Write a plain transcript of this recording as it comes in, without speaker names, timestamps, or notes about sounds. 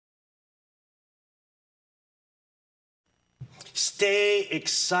Stay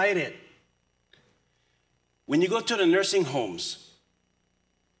excited. When you go to the nursing homes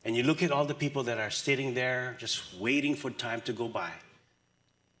and you look at all the people that are sitting there just waiting for time to go by,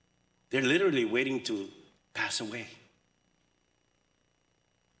 they're literally waiting to pass away.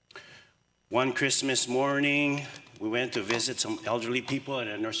 One Christmas morning, we went to visit some elderly people at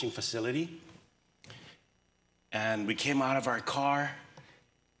a nursing facility. And we came out of our car,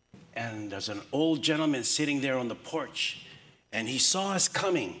 and there's an old gentleman sitting there on the porch. And he saw us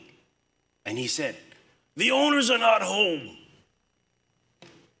coming, and he said, "The owners are not home."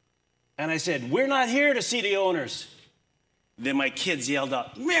 And I said, "We're not here to see the owners." Then my kids yelled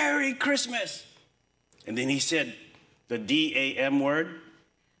out, "Merry Christmas." And then he said the D-A-M word.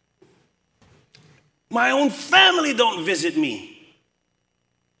 "My own family don't visit me."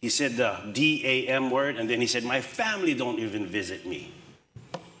 He said the D-A-M word, and then he said, "My family don't even visit me."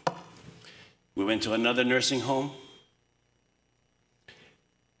 We went to another nursing home,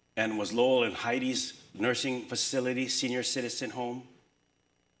 and it was Lowell and Heidi's nursing facility, senior citizen home.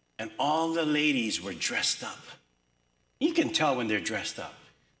 And all the ladies were dressed up. You can tell when they're dressed up.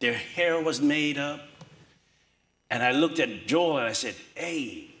 Their hair was made up. And I looked at Joel and I said,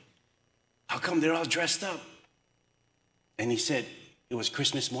 "Hey, how come they're all dressed up?" And he said, "It was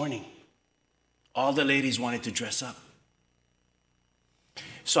Christmas morning. All the ladies wanted to dress up."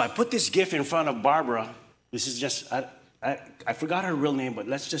 So I put this gift in front of Barbara. This is just, I forgot her real name, but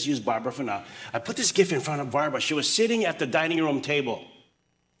let's just use Barbara for now. I put this gift in front of Barbara. She was sitting at the dining room table.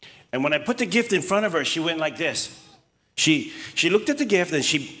 And when I put the gift in front of her, she went like this. She looked at the gift and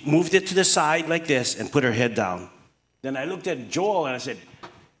she moved it to the side like this and put her head down. Then I looked at Joel and I said,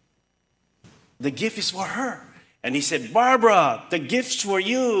 "The gift is for her." And he said, "Barbara, the gift's for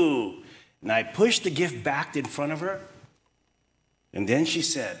you." And I pushed the gift back in front of her. And then she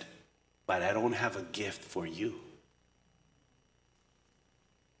said, "But I don't have a gift for you."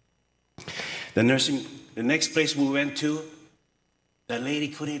 The next place we went to, the lady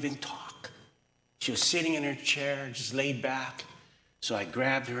couldn't even talk. She was sitting in her chair, just laid back. So I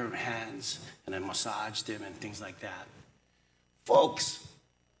grabbed her hands and I massaged them and things like that. Folks,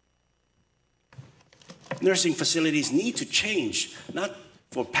 nursing facilities need to change, not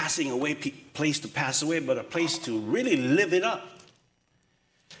for passing away, place to pass away, but a place to really live it up.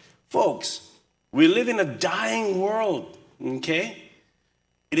 Folks, we live in a dying world, okay?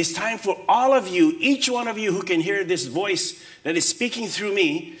 It is time for all of you, each one of you who can hear this voice that is speaking through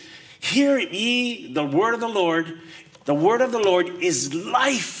me, hear ye the word of the Lord. The word of the Lord is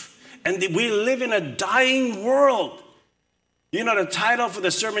life, and we live in a dying world. You know, the title for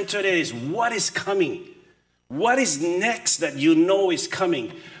the sermon today is "What is Coming?" What is next that you know is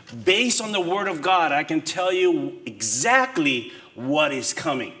coming? Based on the word of God, I can tell you exactly what is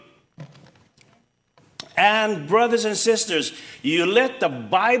coming. And brothers and sisters, you let the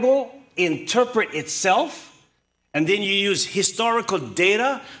Bible interpret itself, and then you use historical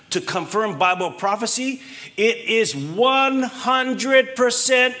data to confirm Bible prophecy. It is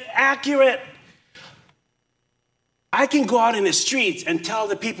 100% accurate. I can go out in the streets and tell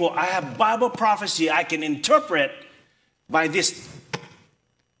the people I have Bible prophecy I can interpret by this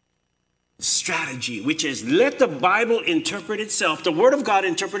strategy, which is let the Bible interpret itself, the Word of God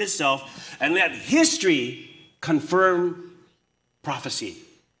interpret itself, and let history confirm prophecy.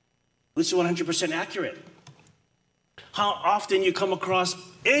 This is 100% accurate. How often you come across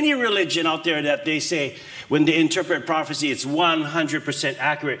any religion out there that they say when they interpret prophecy, it's 100%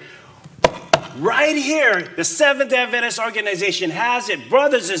 accurate. Right here, the Seventh-day Adventist organization has it.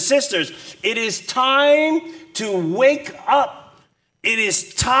 Brothers and sisters, it is time to wake up. It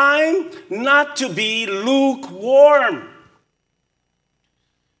is time not to be lukewarm.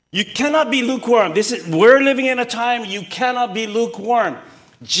 You cannot be lukewarm. We're living in a time you cannot be lukewarm.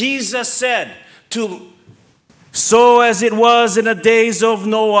 Jesus said, so as it was in the days of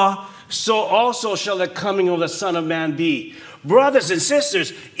Noah, so also shall the coming of the Son of Man be. Brothers and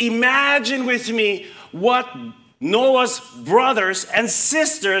sisters, imagine with me what Noah's brothers and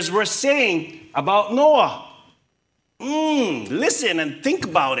sisters were saying about Noah. Listen and think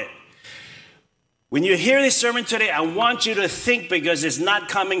about it. When you hear this sermon today, I want you to think, because it's not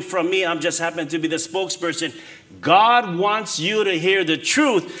coming from me. I'm just happen to be the spokesperson. God wants you to hear the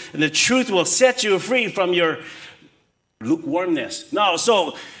truth, and the truth will set you free from your lukewarmness. No,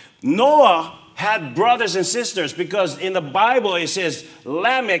 so Noah had brothers and sisters, because in the Bible it says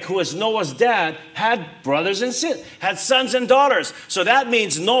Lamech, who was Noah's dad, had brothers and sisters, had sons and daughters. So that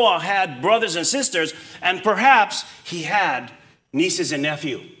means Noah had brothers and sisters, and perhaps he had nieces and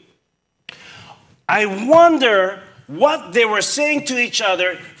nephews. I wonder what they were saying to each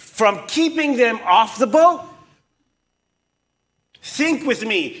other from keeping them off the boat. Think with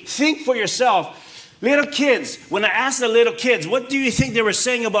me. Think for yourself. Little kids, when I asked the little kids, what do you think they were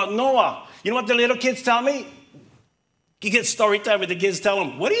saying about Noah? You know what the little kids tell me? You get story time with the kids, tell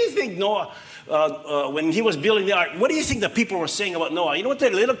them, what do you think Noah, when he was building the ark, what do you think the people were saying about Noah? You know what the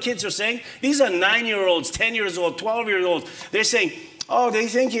little kids are saying? These are 9-year-olds, 10 years old, 12-year-olds. They're saying, oh, they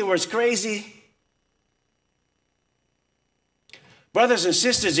think he was crazy. Brothers and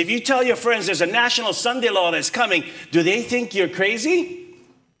sisters, if you tell your friends there's a national Sunday law that's coming, do they think you're crazy?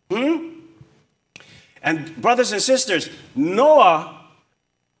 And brothers and sisters, Noah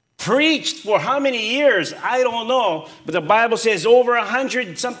preached for how many years? I don't know, but the Bible says over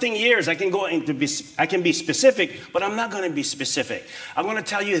 100-something years. I can be specific, but I'm not going to be specific. I'm going to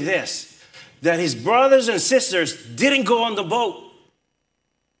tell you this, that his brothers and sisters didn't go on the boat.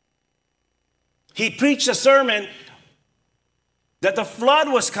 He preached a sermon that the flood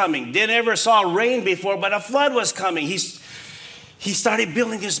was coming. They never saw rain before, but a flood was coming. He started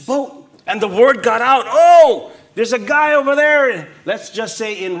building his boat, and the word got out. Oh, there's a guy over there, let's just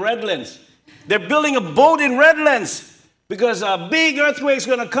say in Redlands. They're building a boat in Redlands because a big earthquake's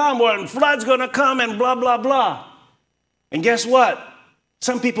going to come or a flood's going to come and blah, blah, blah. And guess what?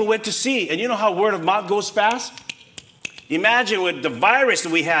 Some people went to sea. And you know how word of mouth goes fast? Imagine with the virus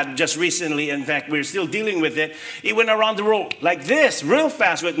that we had just recently, in fact, we're still dealing with it. It went around the world like this, real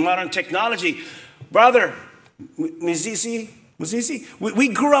fast with modern technology. Brother, Mzizi, we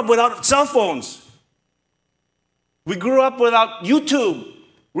grew up without cell phones. We grew up without YouTube.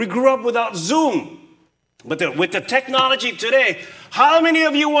 We grew up without Zoom. But with the technology today, how many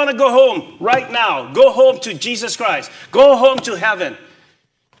of you want to go home right now? Go home to Jesus Christ. Go home to heaven.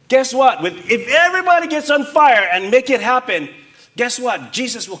 Guess what? If everybody gets on fire and make it happen, guess what?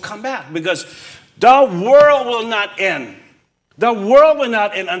 Jesus will come back because the world will not end. The world will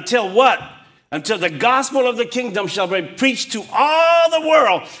not end until what? Until the gospel of the kingdom shall be preached to all the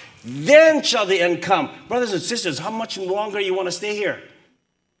world. Then shall the end come. Brothers and sisters, how much longer you want to stay here?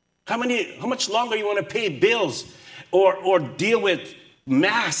 How much longer you want to pay bills or deal with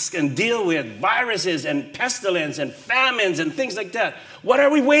masks and deal with viruses and pestilence and famines and things like that? What are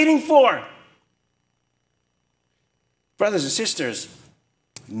we waiting for? Brothers and sisters,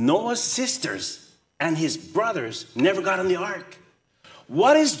 Noah's sisters and his brothers never got on the ark.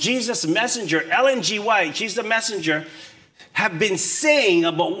 What is Jesus' messenger, Ellen G. White, she's the messenger, have been saying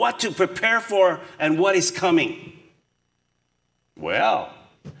about what to prepare for and what is coming? Well,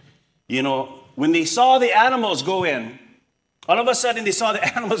 you know, when they saw the animals go in, all of a sudden they saw the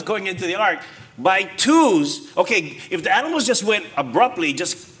animals going into the ark. By twos, okay, if the animals just went abruptly,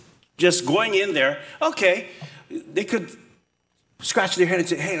 just going in there, okay, they could scratch their head and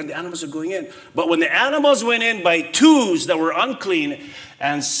say, hey, the animals are going in. But when the animals went in by twos that were unclean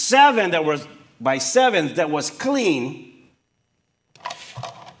and seven that was by sevens that was clean,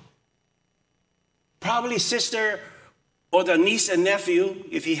 probably sister or the niece and nephew,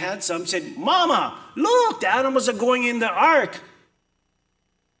 if he had some, said, Mama, look, the animals are going in the ark.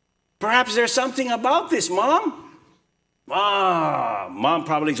 Perhaps there's something about this, Mom. Mom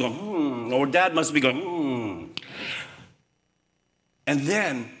probably is going, or Dad must be going, And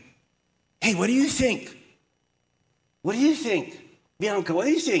then, hey, what do you think? What do you think? Bianca, what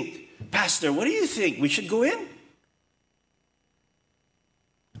do you think? Pastor, what do you think? We should go in?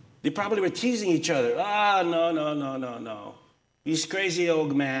 They probably were teasing each other. No. He's crazy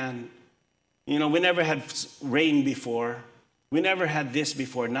old man. You know, we never had rain before. We never had this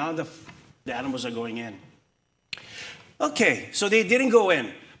before. Now the animals are going in. Okay, so they didn't go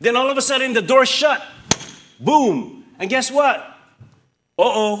in. Then all of a sudden the door shut. Boom. And guess what?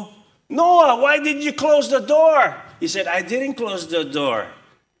 Uh-oh. Noah, why did you close the door? He said, I didn't close the door.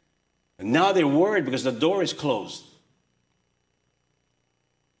 And now they're worried because the door is closed.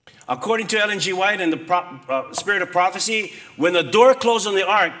 According to Ellen G. White and the Spirit of Prophecy, when the door closed on the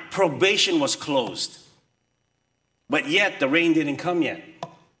ark, probation was closed. But yet, the rain didn't come yet.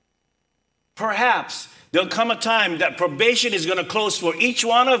 Perhaps there'll come a time that probation is going to close for each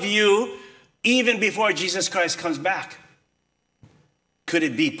one of you, even before Jesus Christ comes back. Could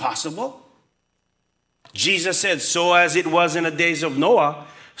it be possible? Jesus said, so as it was in the days of Noah,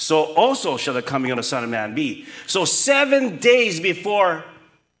 so also shall the coming of the Son of Man be. So 7 days before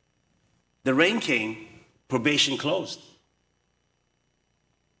the rain came, probation closed.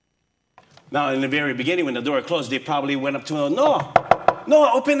 Now, in the very beginning, when the door closed, they probably went up to him, Noah,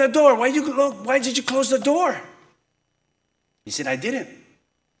 open the door. Why did you close the door? He said, I didn't.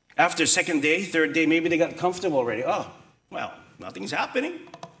 After second day, third day, maybe they got comfortable already. Oh, well, nothing's happening.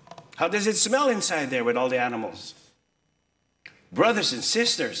 How does it smell inside there with all the animals? Brothers and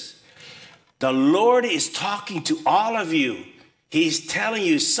sisters, the Lord is talking to all of you. He's telling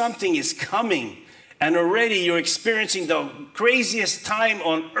you something is coming. And already you're experiencing the craziest time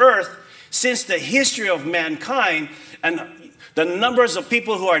on earth since the history of mankind. And the numbers of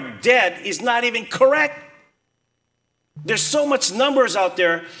people who are dead is not even correct. There's so much numbers out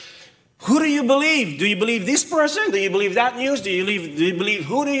there. Who do you believe? Do you believe this person? Do you believe that news? Do you believe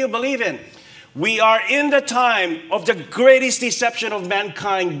who do you believe in? We are in the time of the greatest deception of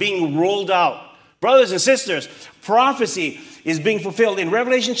mankind being rolled out. Brothers and sisters, prophecy is being fulfilled. In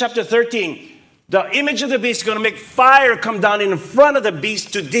Revelation chapter 13, the image of the beast is going to make fire come down in front of the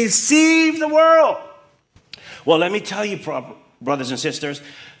beast to deceive the world. Well, let me tell you, brothers and sisters,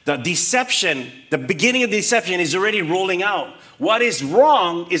 the deception, the beginning of deception is already rolling out. What is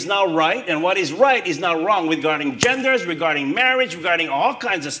wrong is now right, and what is right is now wrong regarding genders, regarding marriage, regarding all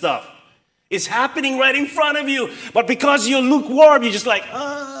kinds of stuff. It's happening right in front of you. But because you're lukewarm, you're just like,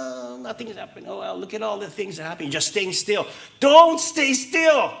 oh, nothing is happening. Oh, well, look at all the things that happen. You're just staying still. Don't stay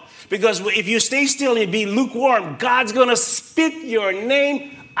still. Because if you stay still and be lukewarm, God's going to spit your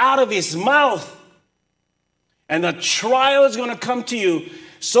name out of his mouth. And the trial is going to come to you,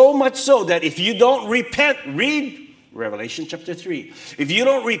 so much so that if you don't repent, read Revelation chapter 3. If you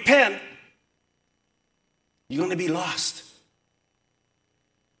don't repent, you're going to be lost.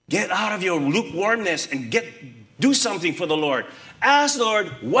 Get out of your lukewarmness and do something for the Lord. Ask the Lord,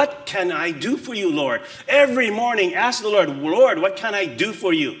 what can I do for you, Lord? Every morning, ask the Lord, Lord, what can I do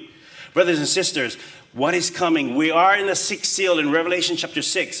for you? Brothers and sisters, what is coming? We are in the sixth seal in Revelation chapter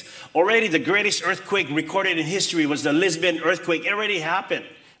 6. Already the greatest earthquake recorded in history was the Lisbon earthquake. It already happened.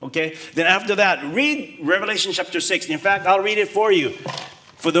 Okay? Then after that, read Revelation chapter 6. In fact, I'll read it for you.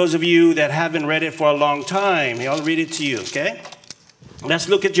 For those of you that haven't read it for a long time, I'll read it to you. Okay? Let's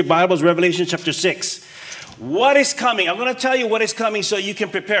look at your Bibles, Revelation chapter 6. What is coming? I'm going to tell you what is coming so you can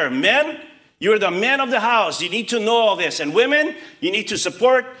prepare. Men, you're the men of the house. You need to know all this. And women, you need to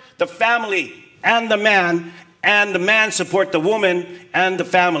support the family and the man support the woman and the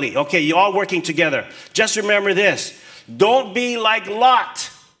family. Okay, you're all working together. Just remember this. Don't be like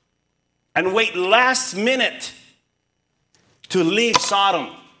Lot and wait last minute to leave Sodom.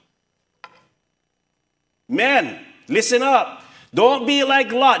 Men, listen up. Don't be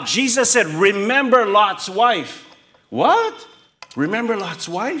like Lot. Jesus said, remember Lot's wife. What? Remember Lot's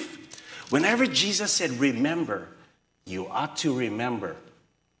wife? Whenever Jesus said remember, you ought to remember.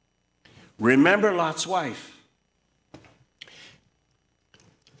 Remember Lot's wife.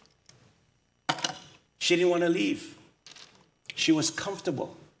 She didn't want to leave. She was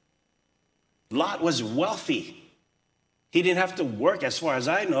comfortable. Lot was wealthy. He didn't have to work, as far as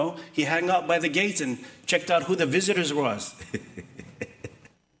I know. He hung out by the gates and checked out who the visitors was.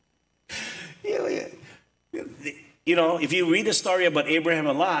 You know, if you read the story about Abraham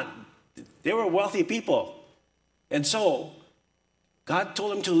and Lot, they were wealthy people. And so, God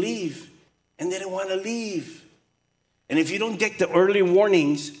told them to leave, and they didn't want to leave. And if you don't take the early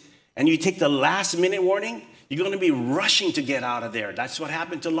warnings, and you take the last minute warning, you're going to be rushing to get out of there. That's what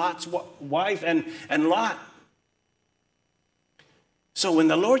happened to Lot's wife and Lot. So when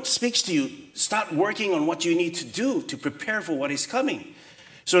the Lord speaks to you, start working on what you need to do to prepare for what is coming.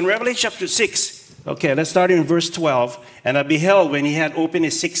 So in Revelation chapter 6, okay, let's start in verse 12. And I beheld when he had opened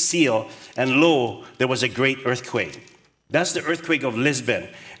his sixth seal, and lo, there was a great earthquake. That's the earthquake of Lisbon.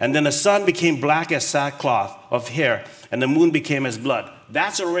 And then the sun became black as sackcloth of hair, and the moon became as blood.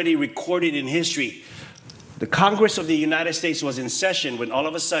 That's already recorded in history. The Congress of the United States was in session when all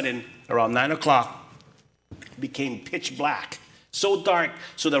of a sudden, around 9 o'clock, it became pitch black. So dark,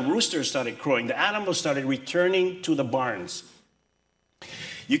 so the roosters started crowing. The animals started returning to the barns.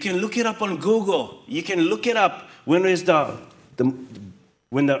 You can look it up on Google. You can look it up when the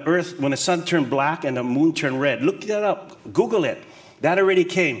sun turned black and the moon turned red. Look that up. Google it. That already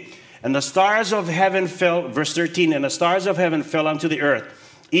came. And the stars of heaven fell, verse 13, and the stars of heaven fell unto the earth,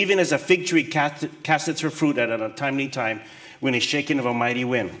 even as a fig tree casteth her fruit at an untimely time, when it's shaken of a mighty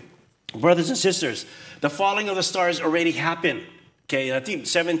wind. Brothers and sisters, the falling of the stars already happened. Okay, I think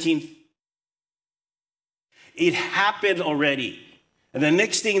 17. It happened already. And the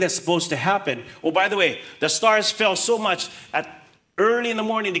next thing that's supposed to happen, oh, by the way, the stars fell so much at early in the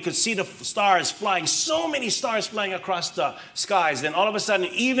morning, they could see the stars flying, so many stars flying across the skies. Then all of a sudden,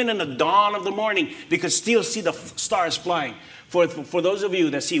 even in the dawn of the morning, they could still see the stars flying. For those of you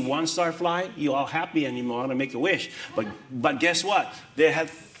that see one star fly, you're all happy and you want to make a wish. But guess what? They had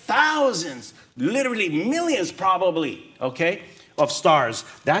thousands, literally millions probably, okay, of stars.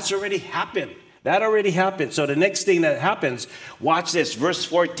 That's already happened. That already happened. So the next thing that happens, watch this, verse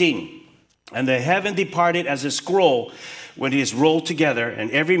 14. And the heaven departed as a scroll when it is rolled together, and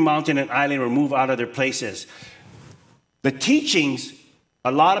every mountain and island were moved out of their places. The teachings,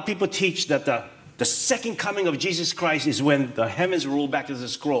 a lot of people teach that the second coming of Jesus Christ is when the heavens roll back as a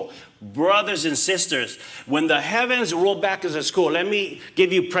scroll. Brothers and sisters, when the heavens roll back as a scroll, let me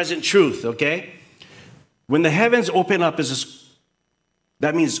give you present truth, okay? When the heavens open up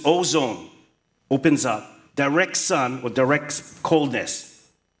that means ozone opens up, direct sun or direct coldness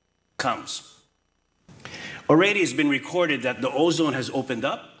comes. Already it's been recorded that the ozone has opened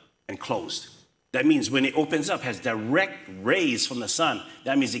up and closed. That means when it opens up, it has direct rays from the sun.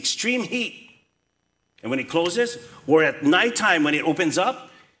 That means extreme heat. And when it closes, or at nighttime when it opens up,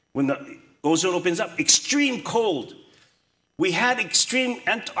 when the ozone opens up, extreme cold. We had extreme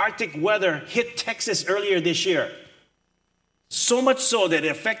Antarctic weather hit Texas earlier this year. So much so that it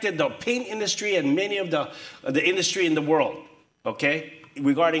affected the paint industry and many of the industry in the world, okay?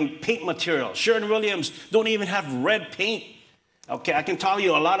 Regarding paint material. Sherwin-Williams don't even have red paint. Okay, I can tell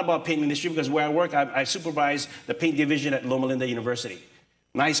you a lot about paint industry because where I work, I supervise the paint division at Loma Linda University.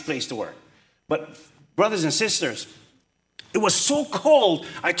 Nice place to work. But brothers and sisters, it was so cold.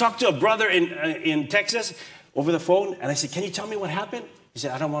 I talked to a brother in Texas over the phone, and I said, can you tell me what happened? He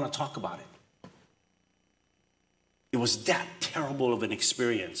said, I don't want to talk about it. It was that terrible of an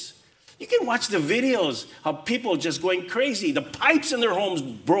experience. You can watch the videos of people just going crazy. The pipes in their homes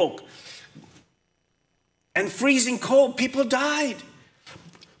broke. And freezing cold, people died.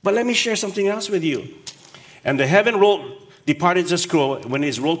 But let me share something else with you. And the heaven departed the scroll when it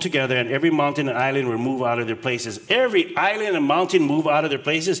is rolled together, and every mountain and island were moved out of their places. Every island and mountain move out of their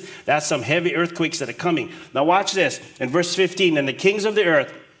places. That's some heavy earthquakes that are coming. Now watch this. In verse 15, and the kings of the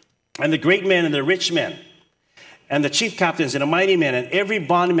earth, and the great men and the rich men, and the chief captains and the mighty men, and every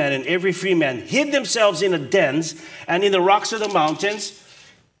bondman and every free man hid themselves in the dens and in the rocks of the mountains,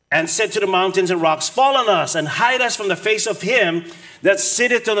 and said to the mountains and rocks, fall on us and hide us from the face of him that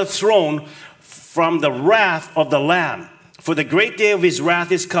sitteth on the throne, from the wrath of the Lamb. For the great day of his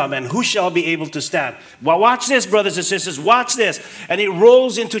wrath is come, and who shall be able to stand? Well, watch this, brothers and sisters, watch this. And it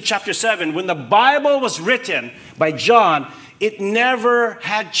rolls into chapter 7. When the Bible was written by John, it never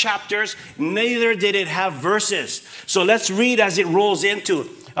had chapters, neither did it have verses. So let's read as it rolls into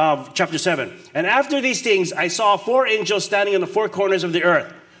chapter 7. And after these things, I saw 4 angels standing on the 4 corners of the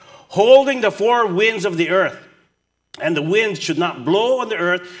earth, holding the 4 winds of the earth. And the wind should not blow on the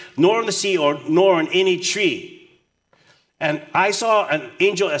earth, nor on the sea, nor on any tree. And I saw an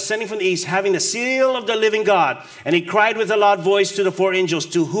angel ascending from the east, having the seal of the living God. And he cried with a loud voice to the 4 angels,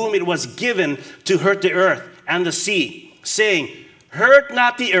 to whom it was given to hurt the earth and the sea, saying, hurt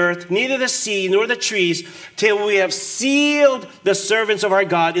not the earth, neither the sea, nor the trees, till we have sealed the servants of our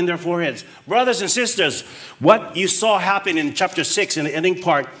God in their foreheads. Brothers and sisters, what you saw happen in chapter 6 in the ending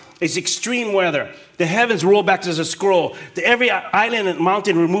part is extreme weather. The heavens roll back as a scroll. Every island and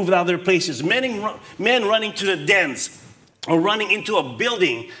mountain were moved out of their places. Men running to the dens or running into a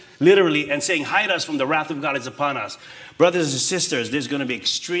building, literally, and saying, hide us from the wrath of God is upon us. Brothers and sisters, there's going to be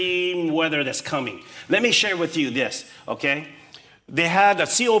extreme weather that's coming. Let me share with you this, okay? They had a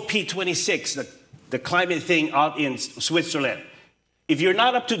COP26, the climate thing out in Switzerland. If you're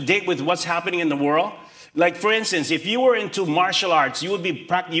not up to date with what's happening in the world, like for instance, if you were into martial arts, you would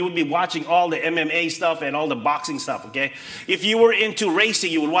be watching all the MMA stuff and all the boxing stuff, okay? If you were into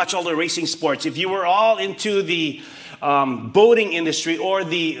racing, you would watch all the racing sports. If you were all into the boating industry or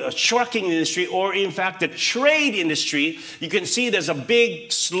the trucking industry or in fact the trade industry, you can see there's a big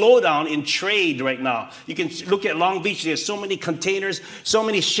slowdown in trade right now. You can look at Long Beach, there's so many containers, so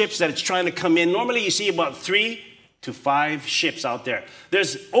many ships that it's trying to come in. Normally you see about 3 to 5 ships out there.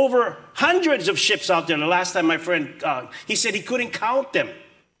 There's over hundreds of ships out there. The last time my friend, he said he couldn't count them.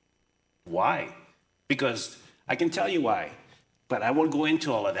 Why? Because I can tell you why, but I won't go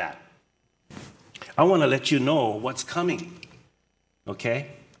into all of that. I want to let you know what's coming,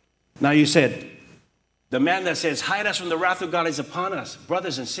 okay? Now you said, the man that says, hide us from the wrath of God is upon us.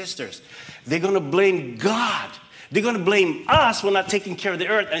 Brothers and sisters, they're going to blame God. They're going to blame us for not taking care of the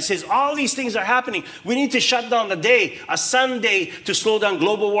earth. And it says all these things are happening. We need to shut down the day, a Sunday, to slow down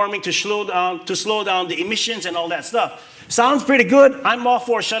global warming, to slow down the emissions and all that stuff. Sounds pretty good. I'm all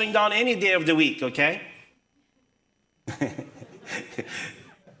for shutting down any day of the week, okay?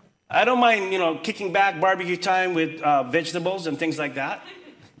 I don't mind, kicking back barbecue time with vegetables and things like that.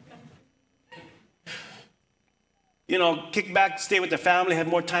 Kick back, stay with the family, have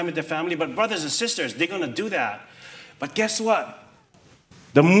more time with the family. But brothers and sisters, they're going to do that. But guess what?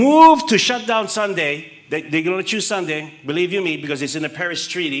 The move to shut down Sunday, they're going to choose Sunday, believe you me, because it's in the Paris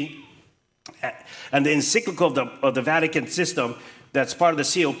Treaty and the encyclical of the Vatican system that's part of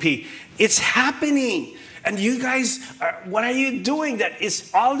the COP. It's happening. And you guys, what are you doing? That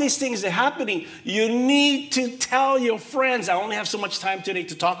is all these things are happening. You need to tell your friends. I only have so much time today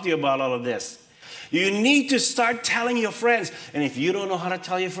to talk to you about all of this. You need to start telling your friends. And if you don't know how to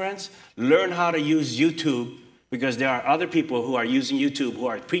tell your friends, learn how to use YouTube, because there are other people who are using YouTube who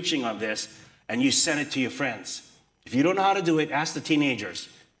are preaching on this, and you send it to your friends. If you don't know how to do it, ask the teenagers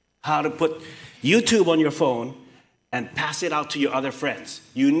how to put YouTube on your phone and pass it out to your other friends.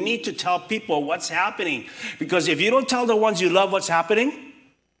 You need to tell people what's happening, because if you don't tell the ones you love what's happening,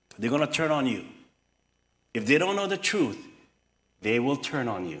 they're going to turn on you. If they don't know the truth, they will turn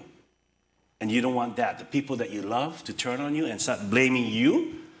on you. And you don't want that. The people that you love to turn on you and start blaming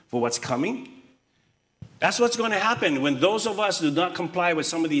you for what's coming. That's what's going to happen when those of us do not comply with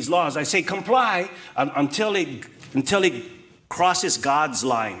some of these laws. I say comply until it crosses God's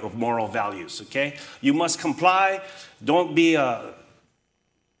line of moral values, okay? You must comply. Don't be a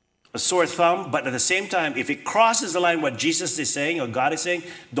sore thumb. But at the same time, if it crosses the line what Jesus is saying or God is saying,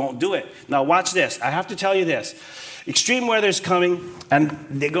 don't do it. Now watch this. I have to tell you this. Extreme weather is coming, and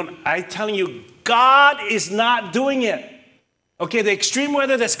I'm telling you, God is not doing it. Okay, the extreme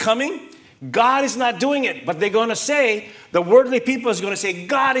weather that's coming, God is not doing it. But they're going to say, the worldly people is going to say,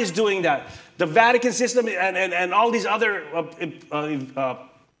 God is doing that. The Vatican system and all these other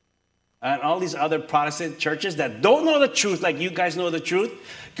Protestant churches that don't know the truth, like you guys know the truth,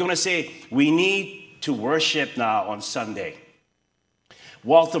 going to say, we need to worship now on Sunday.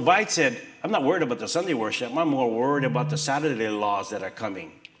 Walter White said, I'm not worried about the Sunday worship. I'm more worried about the Saturday laws that are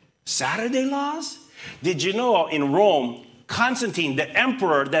coming. Saturday laws? Did you know in Rome, Constantine, the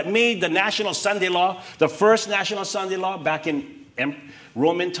emperor that made the national Sunday law, the first national Sunday law back in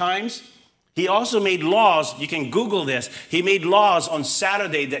Roman times, he also made laws, you can Google this, he made laws on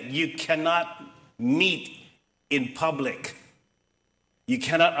Saturday that you cannot meet in public. You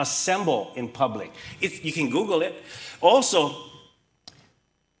cannot assemble in public. You can Google it. Also,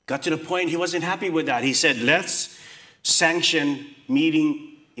 got to the point he wasn't happy with that. He said, let's sanction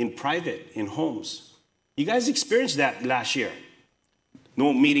meeting in private, in homes. You guys experienced that last year.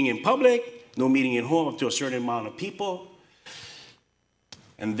 No meeting in public, no meeting in home up to a certain amount of people.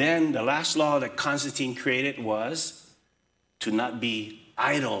 And then the last law that Constantine created was to not be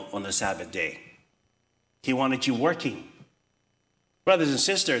idle on the Sabbath day. He wanted you working. Brothers and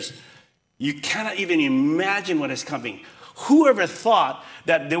sisters, you cannot even imagine what is coming. Whoever thought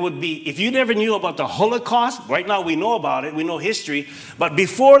that there would be, if you never knew about the Holocaust, right now we know about it, we know history, but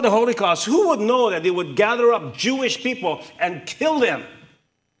before the Holocaust, who would know that they would gather up Jewish people and kill them?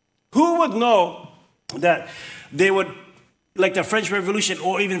 Who would know that they would, like the French Revolution,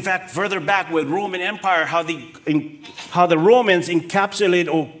 or even in fact further back with Roman Empire, how the Romans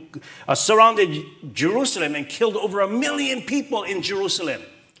encapsulated or surrounded Jerusalem and killed over 1 million people in Jerusalem.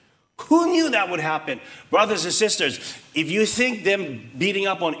 Who knew that would happen? Brothers and sisters, if you think them beating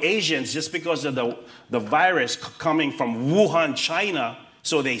up on Asians just because of the virus coming from Wuhan, China,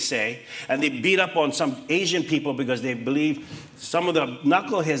 so they say, and they beat up on some Asian people because they believe some of the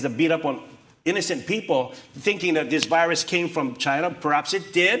knuckleheads that beat up on innocent people thinking that this virus came from China, perhaps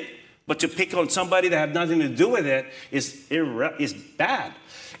it did, but to pick on somebody that had nothing to do with it is bad.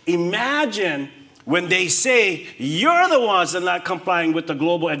 Imagine when they say, you're the ones that are not complying with the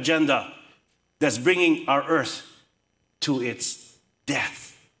global agenda that's bringing our earth to its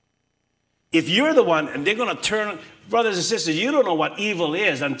death. If you're the one, and they're going to turn, brothers and sisters, you don't know what evil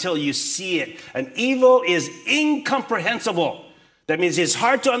is until you see it. And evil is incomprehensible. That means it's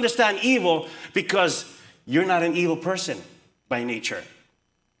hard to understand evil because you're not an evil person by nature,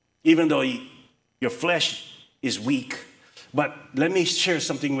 even though your flesh is weak. But let me share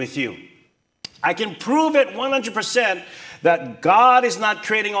something with you. I can prove it 100% that God is not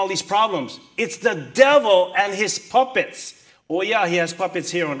creating all these problems. It's the devil and his puppets. Oh yeah, he has puppets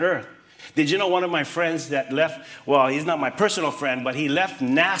here on earth. Did you know one of my friends that left, well, he's not my personal friend, but he left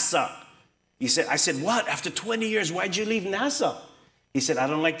NASA. I said, what? After 20 years, why'd you leave NASA? He said, I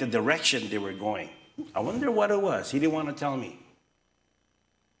don't like the direction they were going. I wonder what it was. He didn't want to tell me.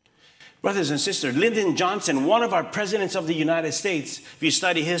 Brothers and sisters, Lyndon Johnson, one of our presidents of the United States, if you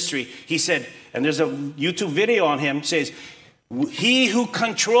study history, he said, and there's a YouTube video on him, says, he who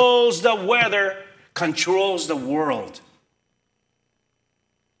controls the weather controls the world.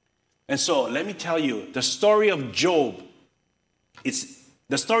 And so let me tell you, the story of Job, it's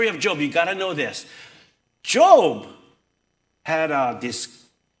the story of Job, you got to know this. Job had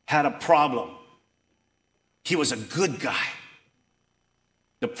a problem. He was a good guy.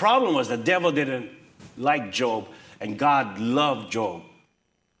 The problem was the devil didn't like Job, and God loved Job.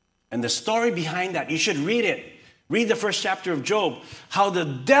 And the story behind that, you should read it. Read the first chapter of Job, how the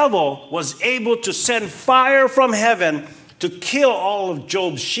devil was able to send fire from heaven to kill all of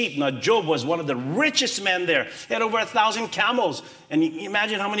Job's sheep. Now, Job was one of the richest men there. He had over 1,000 camels. And you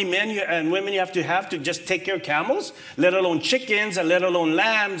imagine how many men and women you have to just take care of camels, let alone chickens, and let alone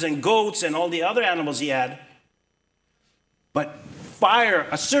lambs and goats and all the other animals he had. But fire,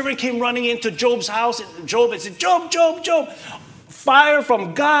 a servant came running into Job's house, Job, and said, Job, Job, Job, fire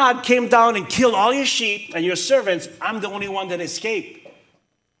from God came down and killed all your sheep and your servants. I'm the only one that escaped.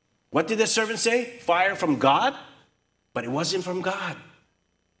 What did the servant say? Fire from God? But it wasn't from God.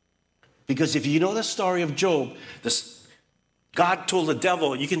 Because if you know the story of Job, God told the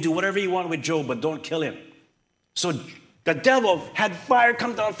devil, you can do whatever you want with Job, but don't kill him. So the devil had fire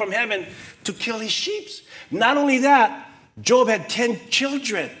come down from heaven to kill his sheep. Not only that, Job had 10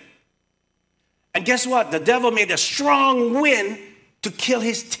 children. And guess what? The devil made a strong wind to kill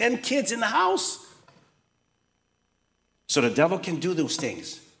his 10 kids in the house. So the devil can do those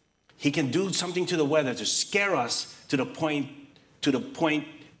things. He can do something to the weather to scare us to the point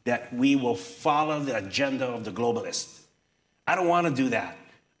that we will follow the agenda of the globalists. I don't want to do that.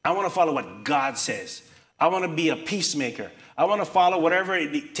 I want to follow what God says. I want to be a peacemaker. I want to follow whatever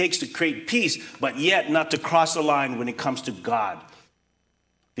it takes to create peace, but yet not to cross the line when it comes to God.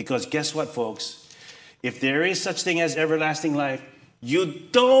 Because guess what, folks? If there is such thing as everlasting life, you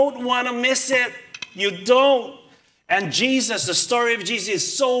don't want to miss it. You don't. And Jesus, the story of Jesus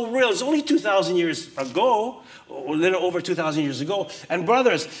is so real. It's only 2,000 years ago, a little over 2,000 years ago. And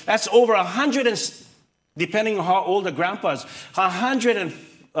brothers, that's over 100 and, depending on how old the grandpa's,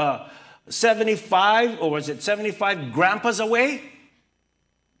 175, or was it 75 grandpas away?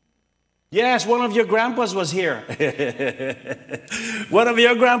 Yes, one of your grandpas was here. One of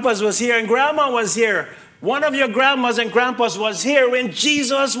your grandpas was here, and grandma was here. One of your grandmas and grandpas was here when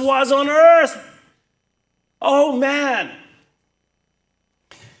Jesus was on earth. Oh, man.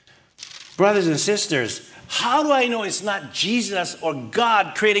 Brothers and sisters, how do I know it's not Jesus or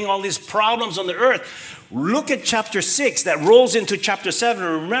God creating all these problems on the earth? Look at chapter 6 that rolls into chapter 7.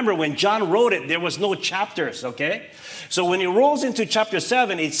 Remember, when John wrote it, there was no chapters, okay? So when it rolls into chapter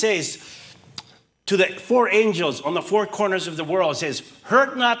 7, it says, to the 4 angels on the 4 corners of the world, it says,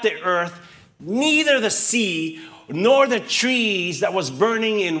 hurt not the earth, neither the sea, nor the trees that was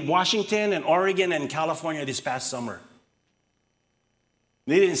burning in Washington and Oregon and California this past summer.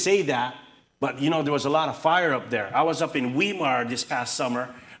 They didn't say that, but you know, there was a lot of fire up there. I was up in Weimar this past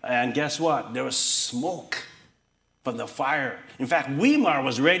summer, and guess what? There was smoke from the fire. In fact, Weimar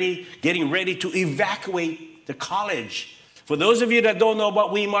was getting ready to evacuate the college. For those of you that don't know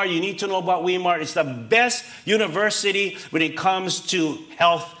about Weimar, you need to know about Weimar. It's the best university when it comes to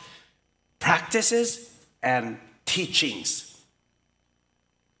health practices and teachings.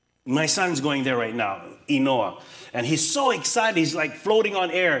 My son's going there right now, Inoa, and he's so excited. He's like floating on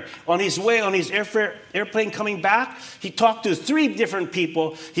air. On his way, on his airplane coming back, he talked to 3 different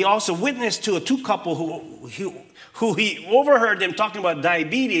people. He also witnessed to a 2 couple who he overheard them talking about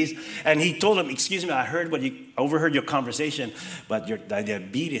diabetes, and he told them, excuse me, I overheard your conversation, but your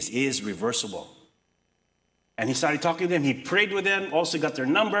diabetes is reversible. And he started talking to them. He prayed with them, also got their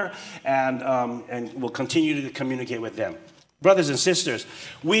number, and will continue to communicate with them. Brothers and sisters,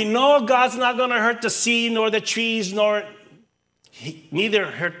 we know God's not going to hurt the sea, nor the trees, neither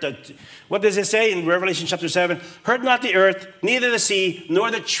hurt the, what does it say in Revelation chapter 7? Hurt not the earth, neither the sea,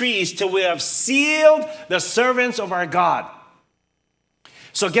 nor the trees, till we have sealed the servants of our God.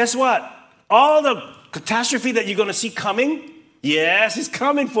 So guess what? All the catastrophe that you're going to see coming, yes, it's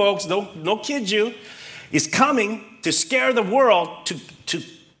coming, folks. Don't kid you. It's coming to scare the world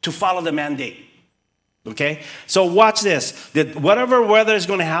to follow the mandate. Okay? So watch this. Whatever weather is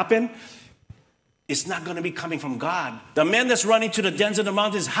going to happen, it's not going to be coming from God. The men that's running to the dens of the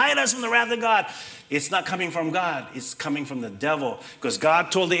mountains, hide us from the wrath of God. It's not coming from God. It's coming from the devil. Because God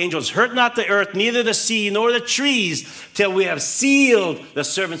told the angels, hurt not the earth, neither the sea, nor the trees, till we have sealed the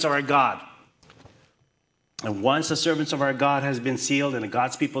servants of our God. And once the servants of our God has been sealed and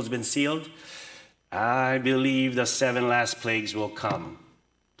God's people has been sealed, I believe the 7 last plagues will come.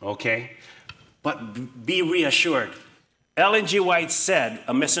 Okay? But be reassured. Ellen G. White said,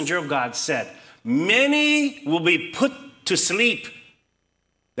 a messenger of God said, many will be put to sleep.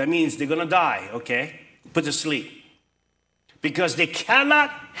 That means they're going to die, okay? Put to sleep. Because they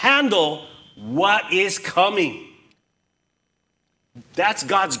cannot handle what is coming. That's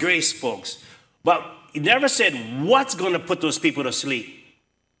God's grace, folks. But he never said what's going to put those people to sleep.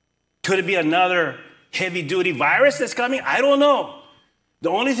 Could it be another heavy-duty virus that's coming? I don't know. The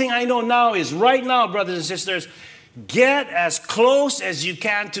only thing I know now is right now, brothers and sisters, get as close as you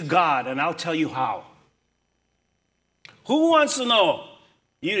can to God, and I'll tell you how. Who wants to know?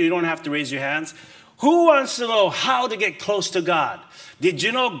 You don't have to raise your hands. Who wants to know how to get close to God? Did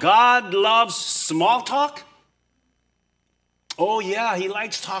you know God loves small talk? Oh yeah, he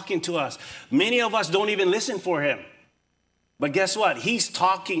likes talking to us. Many of us don't even listen for him. But guess what? He's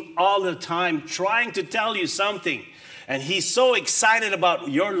talking all the time, trying to tell you something. And he's so excited about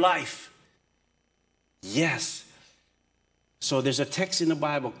your life. Yes. So there's a text in the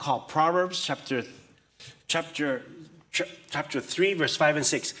Bible called Proverbs chapter 3, verse 5 and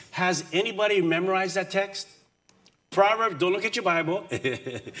 6. Has anybody memorized that text? Proverbs, don't look at your Bible.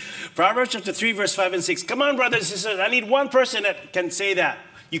 Proverbs chapter 3, verse 5 and 6. Come on, brothers and sisters. I need one person that can say that.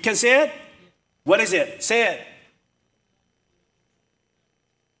 You can say it? What is it? Say it.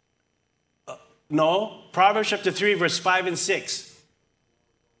 No. Proverbs chapter 3, verse 5 and 6.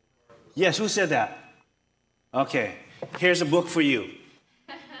 Yes, who said that? Okay. Here's a book for you.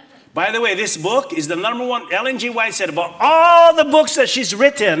 By the way, this book is the number one. Ellen G. White said about all the books that she's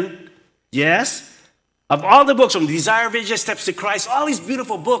written, yes, of all the books from Desire, Vision, Steps to Christ, all these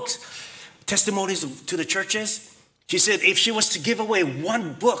beautiful books, testimonies to the churches, she said if she was to give away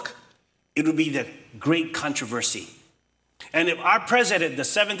one book, it would be The Great Controversy. And if our president, the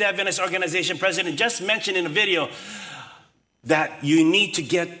Seventh-day Adventist Organization president, just mentioned in a video that you need to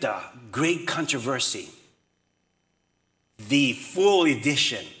get The Great Controversy, the full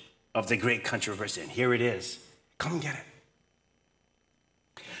edition of The Great Controversy. And here it is. Come get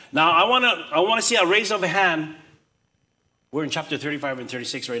it. Now, I want to see a raise of a hand. We're in chapter 35 and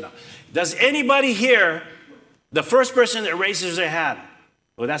 36 right now. Does anybody here, the first person that raises their hand,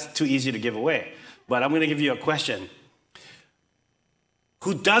 well, that's too easy to give away, but I'm going to give you a question.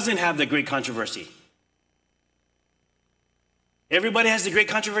 Who doesn't have The Great Controversy? Everybody has The Great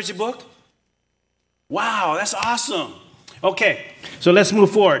Controversy book? Wow, that's awesome. Okay, so let's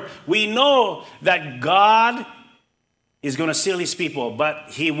move forward. We know that God is going to seal his people,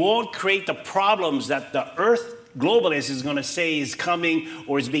 but he won't create the problems that the earth globalist is going to say is coming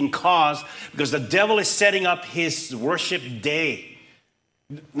or is being caused because the devil is setting up his worship day.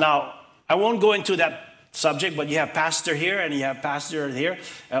 Now, I won't go into that subject, but you have pastor here and you have pastor here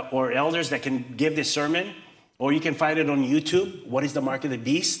or elders that can give this sermon, or you can find it on YouTube. What is the mark of the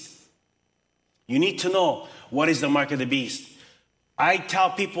beast? You need to know what is the mark of the beast. I tell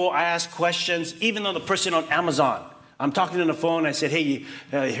people, I ask questions, even on the person on Amazon. I'm talking on the phone. I said, hey, you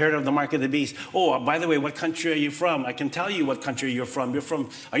heard of the mark of the beast? Oh, by the way, what country are you from? I can tell you what country you're from.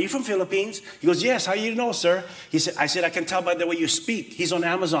 Are you from Philippines? He goes, yes. How do you know, sir? I said, I can tell by the way you speak. He's on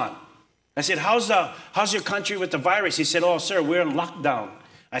Amazon. I said, how's your country with the virus? He said, oh, sir, we're in lockdown.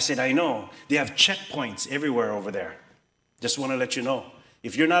 I said, I know. They have checkpoints everywhere over there. Just want to let you know.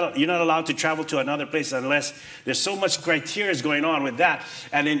 If you're not allowed to travel to another place unless there's so much criteria going on with that.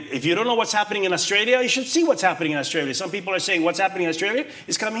 And if you don't know what's happening in Australia, you should see what's happening in Australia. Some people are saying what's happening in Australia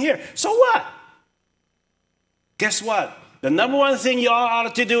is coming here. So what? Guess what? The number one thing you all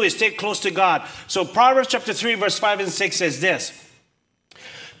ought to do is stay close to God. So Proverbs chapter 3, verse 5 and 6 says this.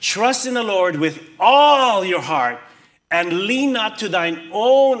 Trust in the Lord with all your heart and lean not to thine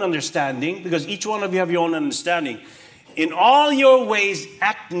own understanding, because each one of you have your own understanding. In all your ways,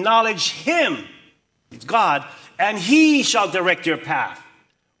 acknowledge him, it's God, and he shall direct your path.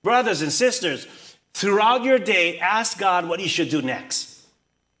 Brothers and sisters, throughout your day, ask God what you should do next.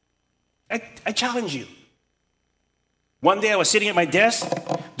 I challenge you. One day I was sitting at my desk,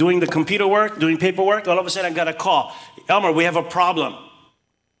 doing the computer work, doing paperwork. All of a sudden I got a call. Elmer, we have a problem.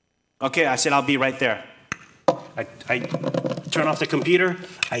 Okay, I said, I'll be right there. I turned off the computer.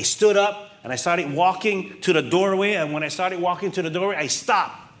 I stood up. And I started walking to the doorway. And when I started walking to the doorway, I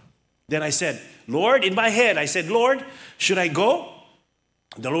stopped. Then I said, Lord, in my head, I said, Lord, should I go?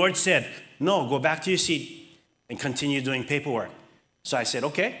 The Lord said, no, go back to your seat and continue doing paperwork. So I said,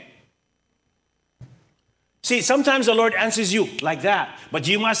 okay. See, sometimes the Lord answers you like that. But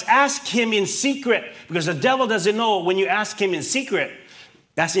you must ask him in secret, because the devil doesn't know when you ask him in secret.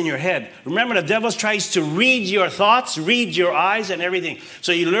 That's in your head. Remember, the devil tries to read your thoughts, read your eyes and everything.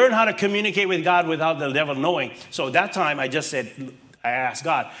 So you learn how to communicate with God without the devil knowing. So that time I just said, I asked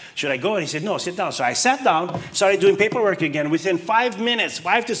God, should I go? And he said, no, sit down. So I sat down, started doing paperwork again. Within 5 minutes,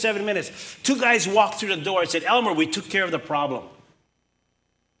 5 to 7 minutes, 2 guys walked through the door and said, Elmer, we took care of the problem.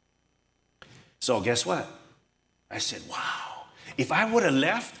 So guess what? I said, wow. If I would have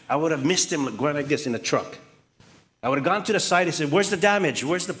left, I would have missed him going like this in the truck. I would have gone to the side and said, where's the damage?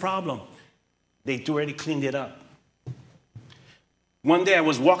 Where's the problem? They already cleaned it up. One day I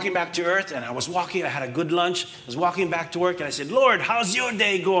was walking back to earth, and I had a good lunch. I was walking back to work, and I said, Lord, how's your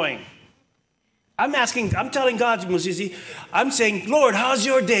day going? I'm telling God, Musisi, I'm saying, Lord, how's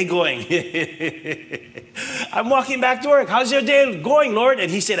your day going? I'm walking back to work. How's your day going, Lord?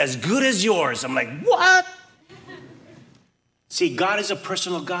 And he said, as good as yours. I'm like, what? See, God is a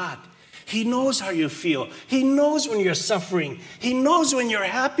personal God. He knows how you feel. He knows when you're suffering. He knows when you're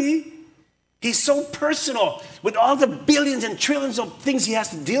happy. He's so personal with all the billions and trillions of things he has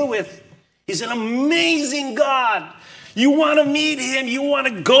to deal with. He's an amazing God. You want to meet him. You want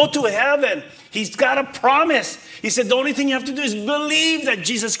to go to heaven. He's got a promise. He said the only thing you have to do is believe that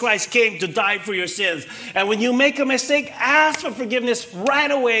Jesus Christ came to die for your sins. And when you make a mistake, ask for forgiveness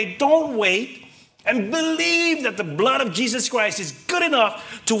right away. Don't wait. And believe that the blood of Jesus Christ is good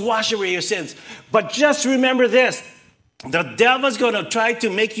enough to wash away your sins. But just remember this. The devil's going to try to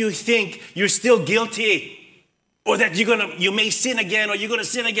make you think you're still guilty. Or that you may sin again, or you're going to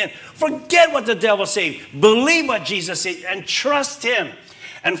sin again. Forget what the devil said. Believe what Jesus said and trust him.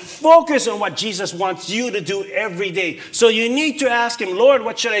 And focus on what Jesus wants you to do every day. So you need to ask him, Lord,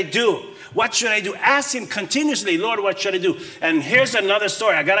 what should I do? What should I do? Ask him continuously, Lord, what should I do? And here's another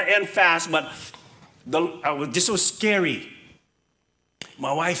story. I got to end fast, but this was scary.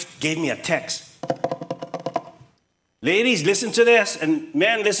 My wife gave me a text. Ladies, listen to this. And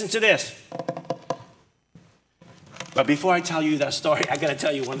men, listen to this. But before I tell you that story, I got to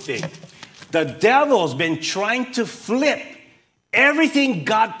tell you one thing. The devil's been trying to flip everything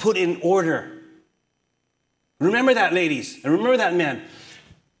God put in order. Remember that, ladies. And remember that, men.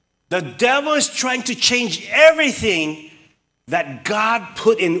 The devil is trying to change everything that God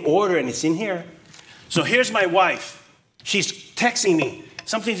put in order. And it's in here. So here's my wife. She's texting me.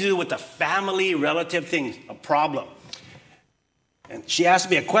 Something to do with the family, relative thing, a problem. And she asked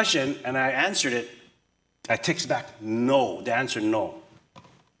me a question, and I answered it. I text back, no. The answer, no.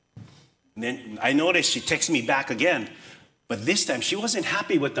 And then I noticed she texts me back again. But this time, she wasn't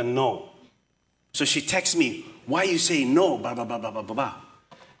happy with the no. So she texts me, why you say no? Blah, blah, blah, blah, blah, blah.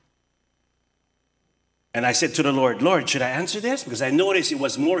 And I said to the Lord, Lord, should I answer this? Because I noticed it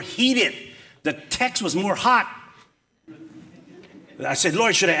was more heated. The text was more hot. I said,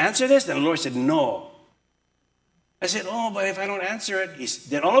 Lord, should I answer this? And the Lord said, no. I said, oh, but if I don't answer it,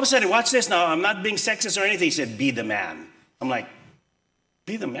 then all of a sudden, watch this now. I'm not being sexist or anything. He said, be the man. I'm like,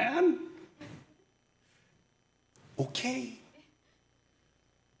 be the man? Okay.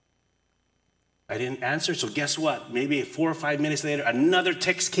 I didn't answer, so guess what? Maybe 4 or 5 minutes later, another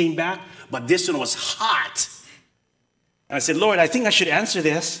text came back, but this one was hot. And I said, Lord, I think I should answer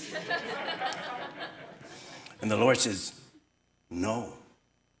this. And the Lord says, no.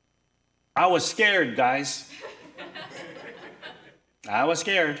 I was scared, guys. I was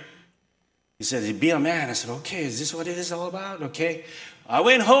scared. He said, be a man. I said, okay, is this what it is all about? Okay. I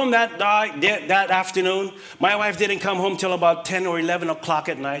went home that afternoon. My wife didn't come home till about 10 or 11 o'clock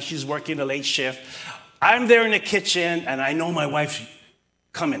at night. She's working a late shift. I'm there in the kitchen, and I know my wife's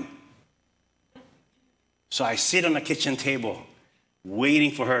coming. So I sit on the kitchen table,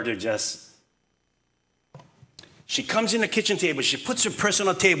 waiting for her to just... She comes in the kitchen table. She puts her purse on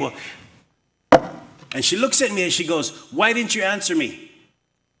the table, and she looks at me, and she goes, why didn't you answer me?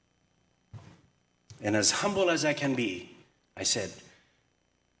 And as humble as I can be, I said,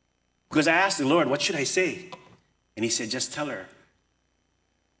 because I asked the Lord, what should I say? And he said, just tell her.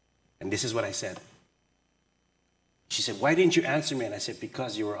 And this is what I said. She said, why didn't you answer me? And I said,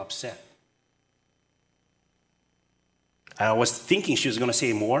 because you were upset. I was thinking she was going to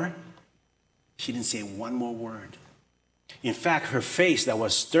say more. She didn't say one more word. In fact, her face that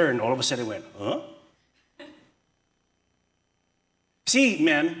was stern, all of a sudden went, huh? See,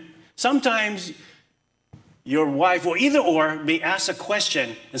 man, sometimes your wife or either or may ask a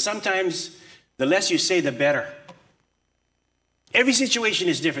question, and sometimes the less you say, the better. Every situation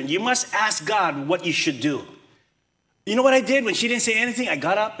is different. You must ask God what you should do. You know what I did when she didn't say anything? I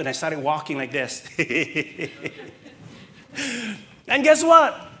got up and I started walking like this. And guess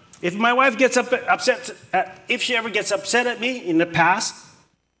what? If my wife gets upset, if she ever gets upset at me in the past,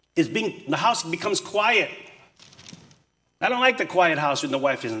 the house becomes quiet. I don't like the quiet house when the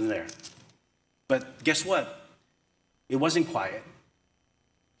wife isn't there. But guess what? It wasn't quiet.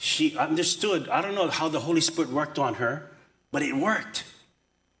 She understood. I don't know how the Holy Spirit worked on her, but it worked.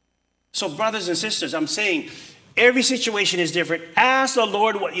 So brothers and sisters, I'm saying every situation is different. Ask the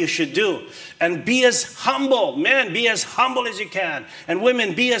Lord what you should do. And be as humble. Men, be as humble as you can. And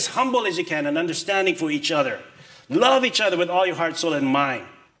women, be as humble as you can and understanding for each other. Love each other with all your heart, soul, and mind.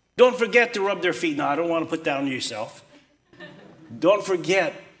 Don't forget to rub their feet. Now, I don't want to put that on yourself. Don't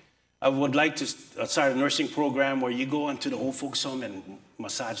forget, I would like to start a nursing program where you go into the old folks' home and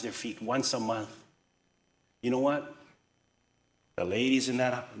massage their feet once a month. You know what? The ladies in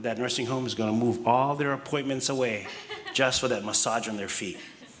that nursing home is going to move all their appointments away just for that massage on their feet.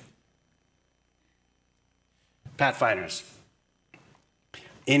 Pathfinders.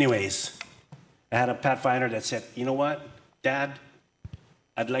 Anyways, I had a Pathfinder that said, you know what, Dad,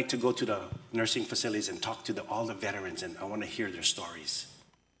 I'd like to go to the nursing facilities and talk to all the veterans, and I want to hear their stories.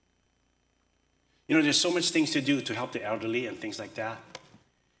 You know, there's so much things to do to help the elderly and things like that.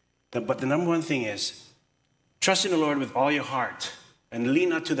 But the number one thing is, trust in the Lord with all your heart, and lean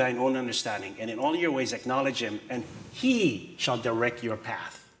not to thine own understanding, and in all your ways acknowledge him, and he shall direct your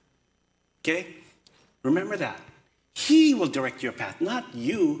path. Okay? Remember that. He will direct your path, not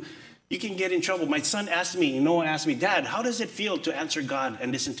you. You can get in trouble. My son asked me, Noah asked me, Dad, how does it feel to answer God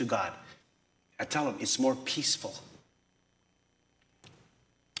and listen to God? I tell him, it's more peaceful.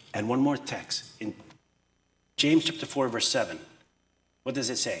 And one more text. In James chapter 4, verse 7. What does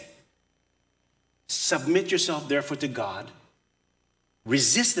it say? Submit yourself therefore to God.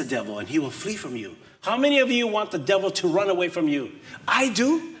 Resist the devil and he will flee from you. How many of you want the devil to run away from you? I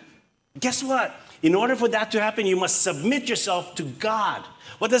do. Guess what? In order for that to happen, you must submit yourself to God.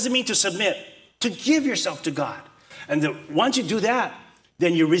 What does it mean to submit? To give yourself to God. And once you do that,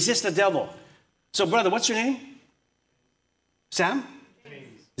 then you resist the devil. So, brother, what's your name? Sam? James.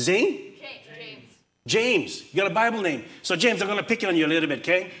 Zane? James. James. You got a Bible name. So, James, I'm going to pick on you a little bit,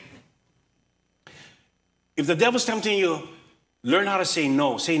 okay? If the devil's tempting you, learn how to say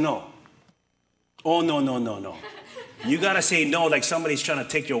no. Say no. Oh, no, no, no, no. You got to say no like somebody's trying to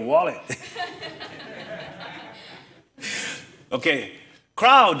take your wallet. Okay,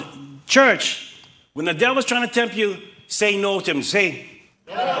 crowd, church, when the devil's trying to tempt you, say no to him. Say,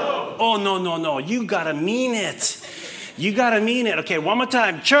 no. Oh, no, no, no. You got to mean it. You got to mean it. Okay, one more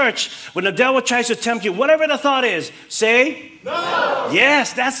time. Church, when the devil tries to tempt you, whatever the thought is, say, no.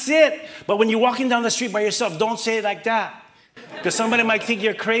 Yes, that's it. But when you're walking down the street by yourself, don't say it like that. Because somebody might think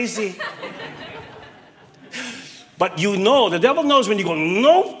you're crazy. But you know, the devil knows when you go,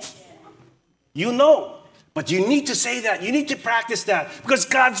 nope. You know. But you need to say that. You need to practice that. Because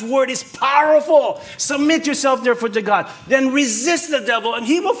God's word is powerful. Submit yourself therefore to God. Then resist the devil and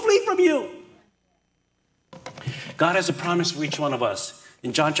he will flee from you. God has a promise for each one of us.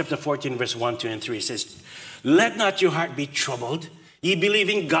 In John chapter 14, verse 1, 2, and 3, it says, let not your heart be troubled. Ye believe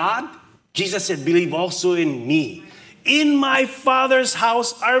in God. Jesus said, believe also in me. In my Father's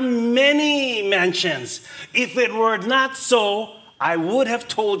house are many mansions. If it were not so, I would have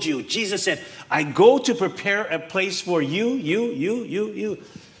told you. Jesus said, I go to prepare a place for you.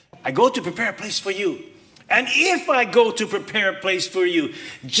 I go to prepare a place for you. And if I go to prepare a place for you,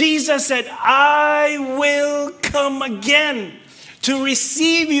 Jesus said, I will come again to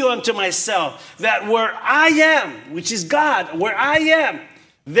receive you unto myself, that where I am, which is God, where I am,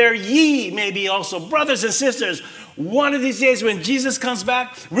 there ye may be also. Brothers and sisters, one of these days when Jesus comes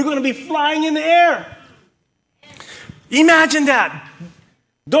back, we're going to be flying in the air. Imagine that.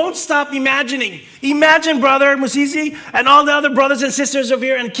 Don't stop imagining. Imagine, Brother Musisi, and all the other brothers and sisters over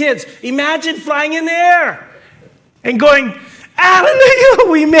here and kids. Imagine flying in the air and going,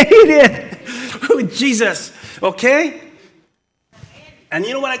 hallelujah, we made it with Jesus. Okay? And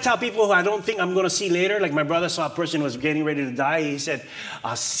you know what I tell people who I don't think I'm going to see later? Like my brother saw a person who was getting ready to die. He said,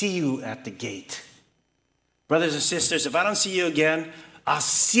 I'll see you at the gate. Brothers and sisters, if I don't see you again, I'll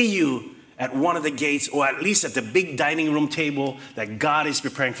see you at one of the gates, or at least at the big dining room table that God is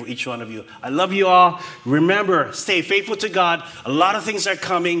preparing for each one of you. I love you all. Remember, stay faithful to God. A lot of things are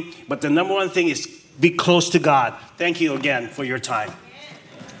coming, but the number one thing is be close to God. Thank you again for your time.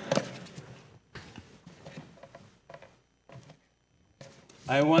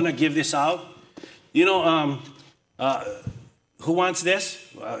 I want to give this out. You know, who wants this?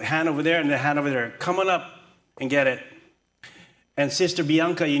 Hand over there and the hand over there. Come on up and get it. And Sister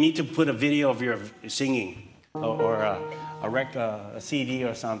Bianca, you need to put a video of your singing or a CD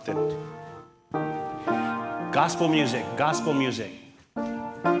or something. Gospel music, gospel music.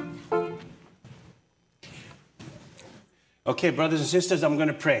 Okay, brothers and sisters, I'm going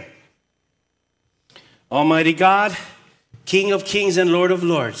to pray. Almighty God, King of kings and Lord of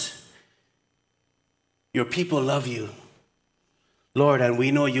lords, your people love you, Lord, and we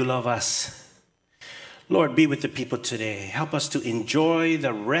know you love us. Lord, be with the people today. Help us to enjoy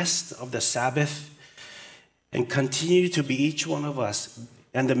the rest of the Sabbath and continue to be each one of us.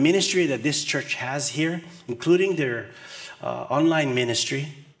 And the ministry that this church has here, including their online ministry,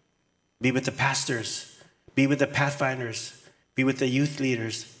 be with the pastors, be with the pathfinders, be with the youth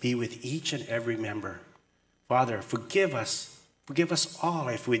leaders, be with each and every member. Father, forgive us all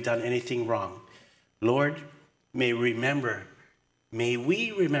if we've done anything wrong. Lord, may we remember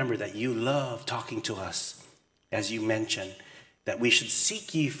that you love talking to us, as you mentioned. that we should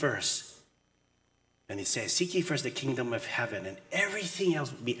seek ye first. And he says, seek ye first the kingdom of heaven, and everything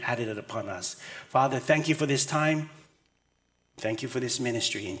else will be added upon us. Father, thank you for this time. Thank you for this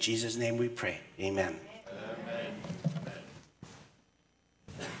ministry. In Jesus' name we pray. Amen. Amen.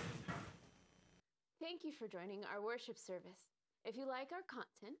 Thank you for joining our worship service. If you like our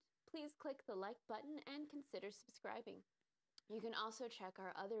content, please click the like button and consider subscribing. You can also check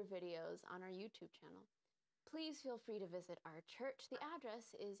our other videos on our YouTube channel. Please feel free to visit our church. The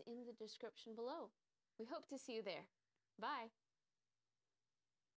address is in the description below. We hope to see you there. Bye.